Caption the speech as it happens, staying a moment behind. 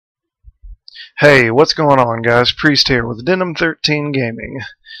Hey, what's going on, guys? Priest here with Addendum 13 Gaming,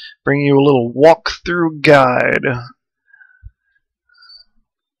 bringing you a little walkthrough guide.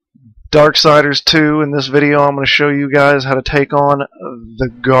 Darksiders 2. In this video, I'm going to show you guys how to take on the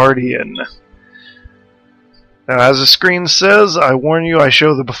Guardian. Now, as the screen says, I warn you, I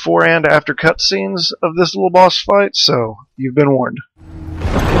show the before and after cutscenes of this little boss fight, so you've been warned.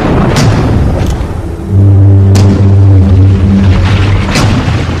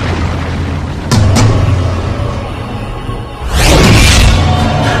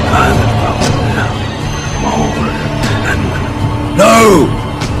 No!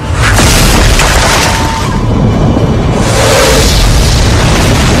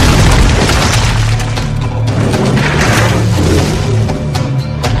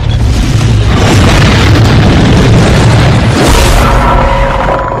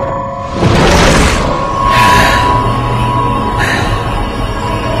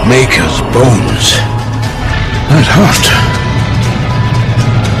 Maker's bones. That hurt.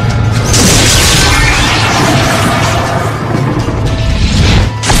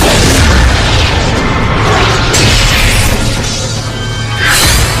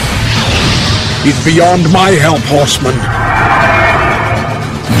 It's beyond my help, horseman.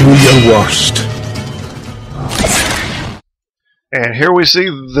 Do your worst. And here we see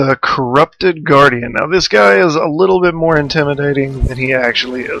the Corrupted Gaurdian. Now this guy is a little bit more intimidating than he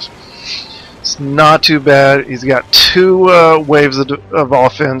actually is. It's not too bad. He's got two waves of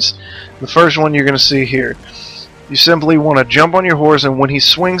offense. The first one you're going to see here. You simply want to jump on your horse, and when he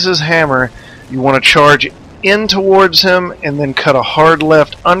swings his hammer, you want to charge in towards him and then cut a hard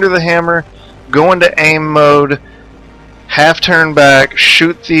left under the hammer, go into aim mode, half turn back,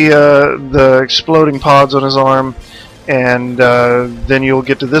 shoot the exploding pods on his arm, and then you'll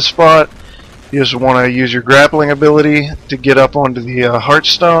get to this spot. You just want to use your grappling ability to get up onto the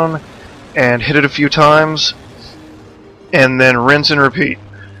Heartstone and hit it a few times, and then rinse and repeat.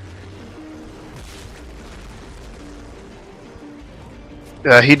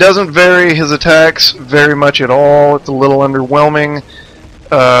 He doesn't vary his attacks very much at all. It's a little underwhelming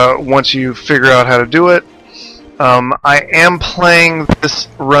once you figure out how to do it. I am playing this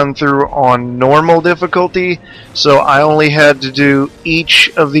run through on normal difficulty, so I only had to do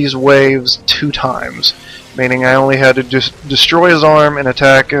each of these waves 2 times, meaning I only had to destroy his arm and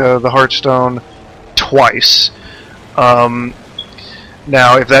attack the Heartstone twice.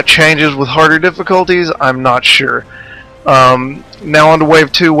 Now, if that changes with harder difficulties, I'm not sure. Now on to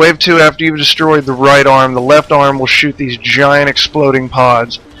wave 2. Wave 2, after you've destroyed the right arm, the left arm will shoot these giant exploding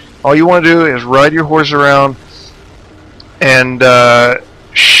pods. All you want to do is ride your horse around and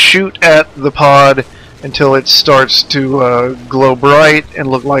shoot at the pod until it starts to glow bright and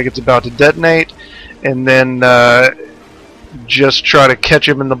look like it's about to detonate, and then just try to catch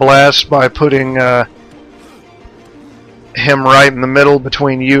him in the blast by putting him right in the middle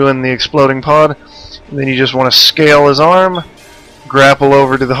between you and the exploding pod. And then you just want to scale his arm, grapple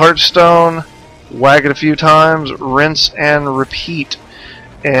over to the Heartstone, whack it a few times, rinse and repeat.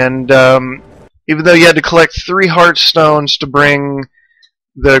 And even though you had to collect 3 Heartstones to bring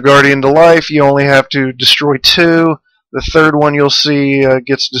the Guardian to life, you only have to destroy 2. The third one you'll see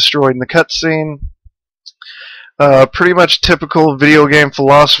gets destroyed in the cutscene. Pretty much typical video game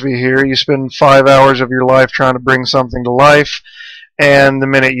philosophy here. You spend 5 hours of your life trying to bring something to life, and the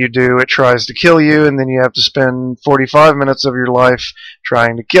minute you do, it tries to kill you, and then you have to spend 45 minutes of your life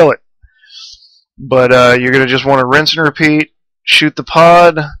trying to kill it. But you're going to just want to rinse and repeat, shoot the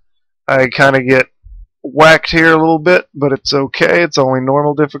pod. I kind of get whacked here a little bit, but it's okay. It's only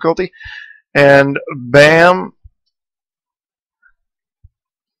normal difficulty. And bam.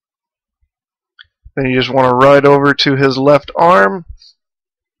 Then you just want to ride over to his left arm,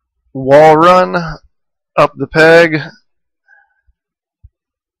 wall run, up the peg,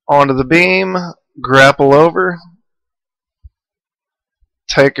 onto the beam, grapple over,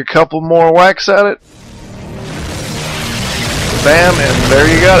 take a couple more whacks at it, bam, and there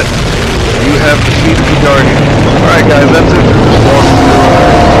you got it. You have defeated the Guardian. Alright guys, that's it for this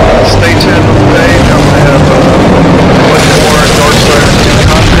walkthrough. Stay tuned with the page. I'm going to have much more Darksiders 2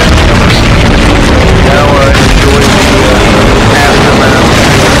 content coming. Now enjoy the aftermath.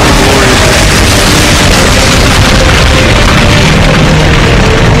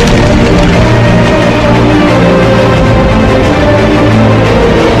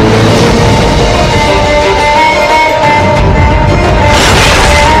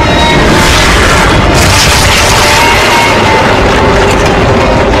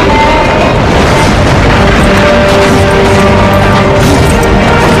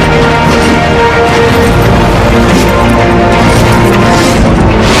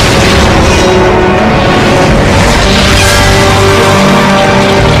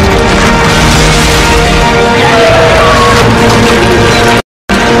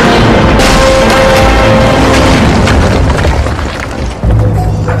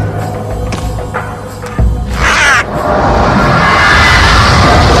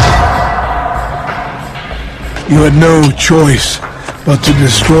 You had no choice but to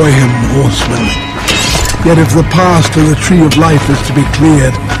destroy him, horseman. Yet if the path to the Tree of Life is to be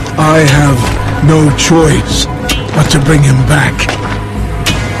cleared, I have no choice but to bring him back.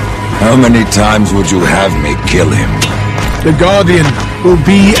 How many times would you have me kill him? The Guardian will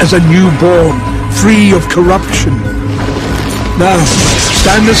be as a newborn, free of corruption. Now,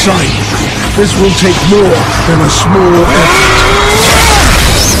 stand aside. This will take more than a small effort.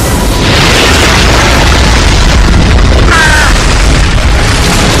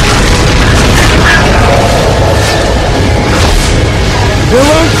 You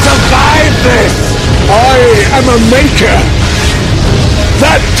won't survive this! I am a maker.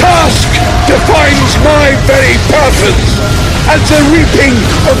 That task defines my very purpose, as the reaping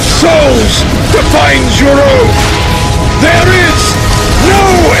of souls defines your own. There is no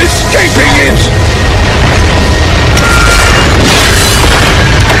escaping it!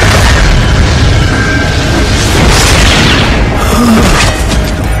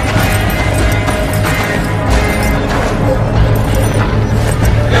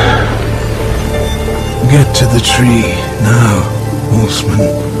 Get to the tree now, horseman.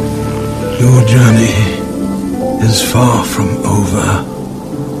 Your journey is far from over.